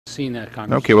seen that,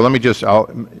 Congressman. Okay, well, let me just,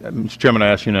 Mr. Chairman, I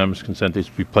ask unanimous consent this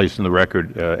be placed in the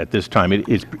record at this time.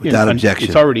 Without objection.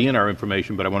 It's already in our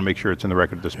information, but I want to make sure it's in the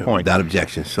record at this point. Without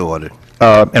objection, so ordered.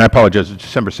 And I apologize, it's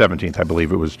December 17th, I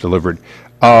believe it was delivered.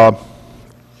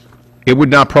 It would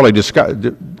not probably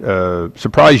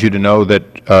surprise you to know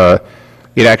that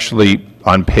it actually,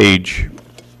 on page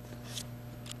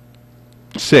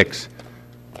 6,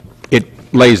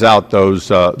 it lays out those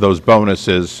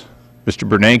bonuses. Mr.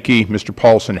 Bernanke, Mr.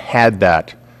 Paulson had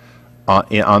that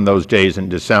on those days in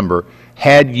December.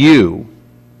 Had you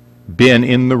been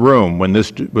in the room when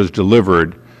this was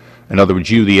delivered, in other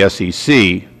words, you, the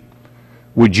SEC,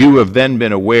 would you have then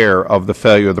been aware of the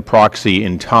failure of the proxy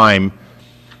in time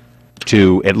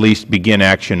to at least begin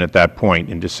action at that point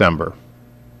in December?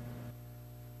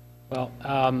 Well,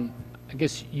 I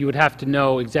guess you would have to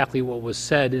know exactly what was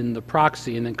said in the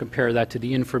proxy and then compare that to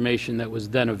the information that was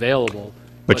then available.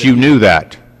 But you knew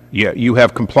that. You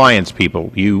have compliance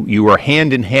people. You are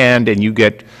hand in hand, and you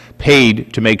get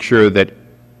paid to make sure that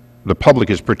the public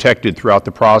is protected throughout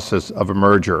the process of a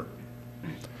merger.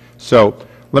 So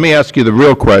let me ask you the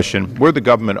real question. We're the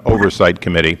Government Oversight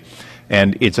Committee,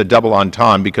 and it's a double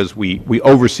entendre because we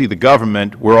oversee the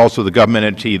government. We're also the government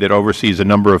entity that oversees a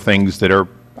number of things that are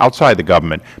outside the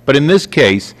government. But in this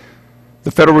case,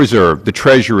 the Federal Reserve, the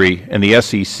Treasury, and the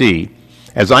SEC,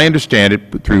 as I understand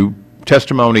it through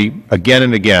testimony again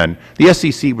and again, the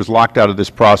SEC was locked out of this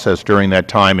process during that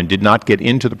time and did not get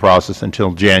into the process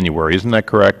until January. Isn't that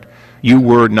correct? You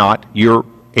were not, your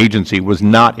agency was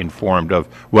not informed of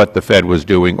what the Fed was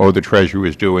doing or the Treasury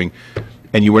was doing,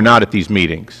 and you were not at these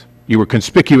meetings. You were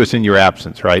conspicuous in your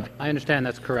absence, right? I understand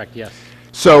that's correct, yes.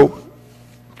 So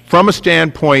from a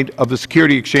standpoint of the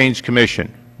Security Exchange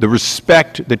Commission, the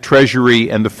respect that Treasury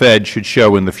and the Fed should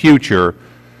show in the future,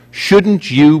 shouldn't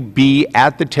you be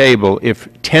at the table if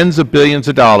tens of billions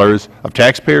of dollars of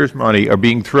taxpayers' money are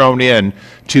being thrown in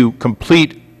to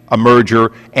complete a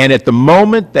merger, and at the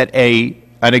moment that an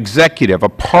executive, a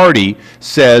party,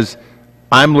 says,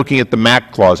 I'm looking at the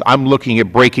MAC clause, I'm looking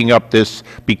at breaking up this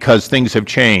because things have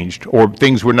changed or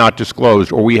things were not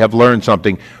disclosed or we have learned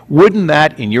something, wouldn't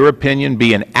that, in your opinion,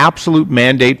 be an absolute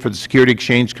mandate for the Security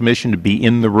Exchange Commission to be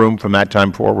in the room from that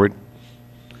time forward?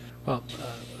 Well,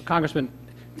 Congressman,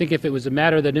 I think if it was a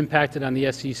matter that impacted on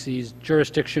the SEC's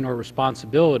jurisdiction or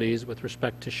responsibilities with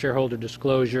respect to shareholder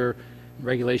disclosure and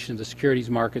regulation of the securities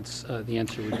markets, the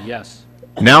answer would be yes.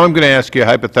 Now I'm going to ask you a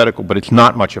hypothetical, but it's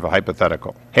not much of a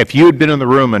hypothetical. If you had been in the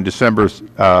room on December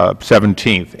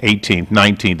 17th, 18th,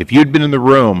 19th, if you had been in the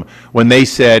room when they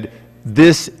said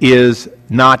this is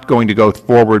not going to go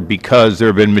forward because there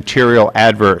have been material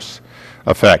adverse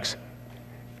effects,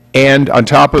 and on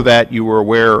top of that you were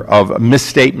aware of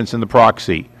misstatements in the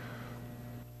proxy,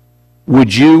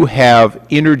 would you have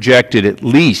interjected at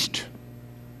least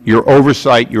your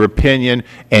oversight, your opinion,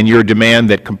 and your demand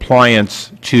that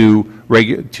compliance to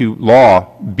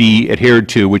law be adhered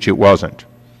to, which it wasn't?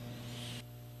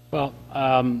 Well,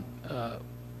 I mean,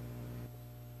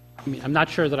 I'm not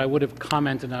sure that I would have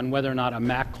commented on whether or not a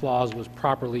MAC clause was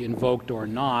properly invoked or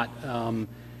not.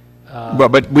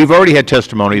 But we've already had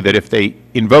testimony that if they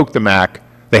invoke the MAC,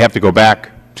 they have to go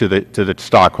back to the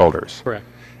stockholders. Correct.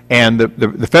 And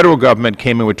the Federal Government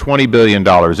came in with $20 billion,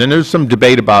 and there's some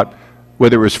debate about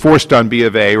whether it was forced on B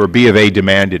of A or B of A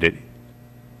demanded it.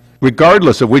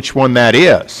 Regardless of which one that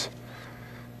is,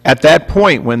 at that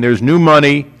point when there's new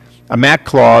money, a MAC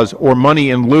clause, or money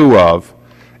in lieu of,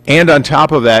 and on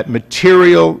top of that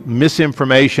material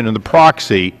misinformation in the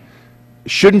proxy,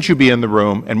 shouldn't you be in the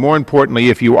room? And more importantly,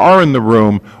 if you are in the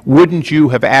room, wouldn't you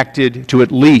have acted to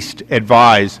at least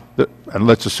advise, and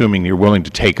let's assuming you're willing to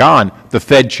take on the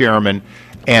Fed chairman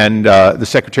and the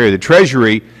Secretary of the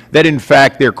Treasury, that in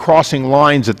fact they're crossing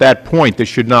lines at that point that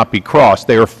should not be crossed.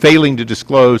 They are failing to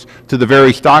disclose to the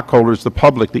very stockholders, the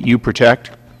public, that you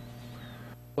protect?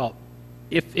 Well,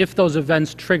 if those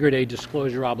events triggered a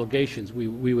disclosure obligations,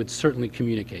 we would certainly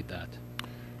communicate that.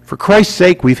 For Christ's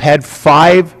sake, we've had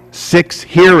 5, 6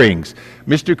 hearings.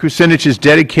 Mr. Kucinich has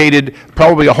dedicated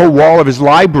probably a whole wall of his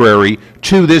library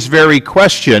to this very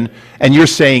question, and you're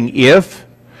saying if?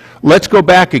 Let's go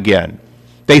back again.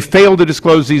 They failed to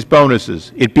disclose these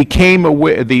bonuses. It became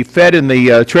aware, the Fed and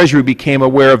the Treasury became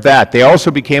aware of that. They also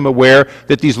became aware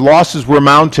that these losses were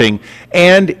mounting,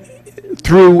 and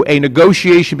through a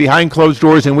negotiation behind closed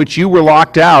doors in which you were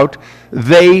locked out,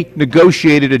 they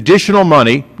negotiated additional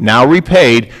money, now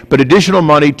repaid, but additional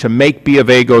money to make B of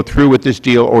A go through with this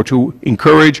deal, or to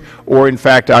encourage, or in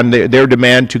fact on their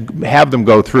demand to have them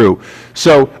go through.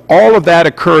 So all of that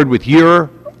occurred with your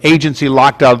agency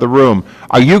locked out of the room.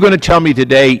 Are you going to tell me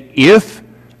today if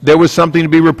there was something to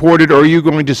be reported, or are you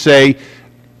going to say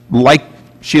like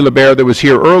Sheila Bair that was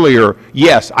here earlier,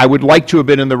 yes, I would like to have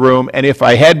been in the room, and if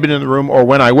I had been in the room or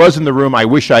when I was in the room, I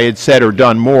wish I had said or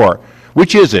done more.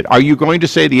 Which is it? Are you going to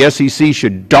say the SEC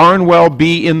should darn well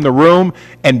be in the room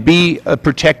and be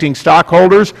protecting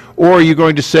stockholders, or are you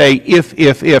going to say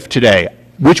if today?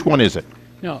 Which one is it?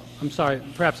 No, I'm sorry.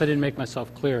 Perhaps I didn't make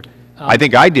myself clear. I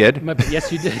think I did.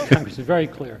 Yes, you did, Congressman. Very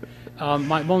clear.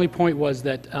 My only point was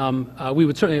that we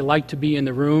would certainly like to be in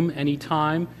the room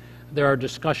anytime there are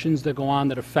discussions that go on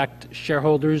that affect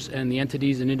shareholders and the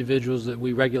entities and individuals that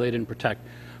we regulate and protect.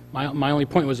 My only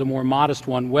point was a more modest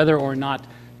one, whether or not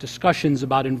discussions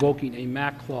about invoking a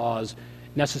MAC clause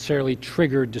necessarily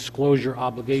trigger disclosure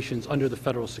obligations under the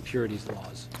federal securities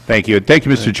laws. Thank you. Thank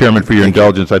you, Mr. Chairman, for your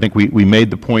indulgence. I think we made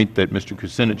the point that Mr.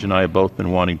 Kucinich and I have both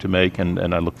been wanting to make, and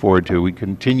I look forward to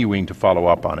continuing to follow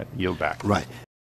up on it. Yield back. Right.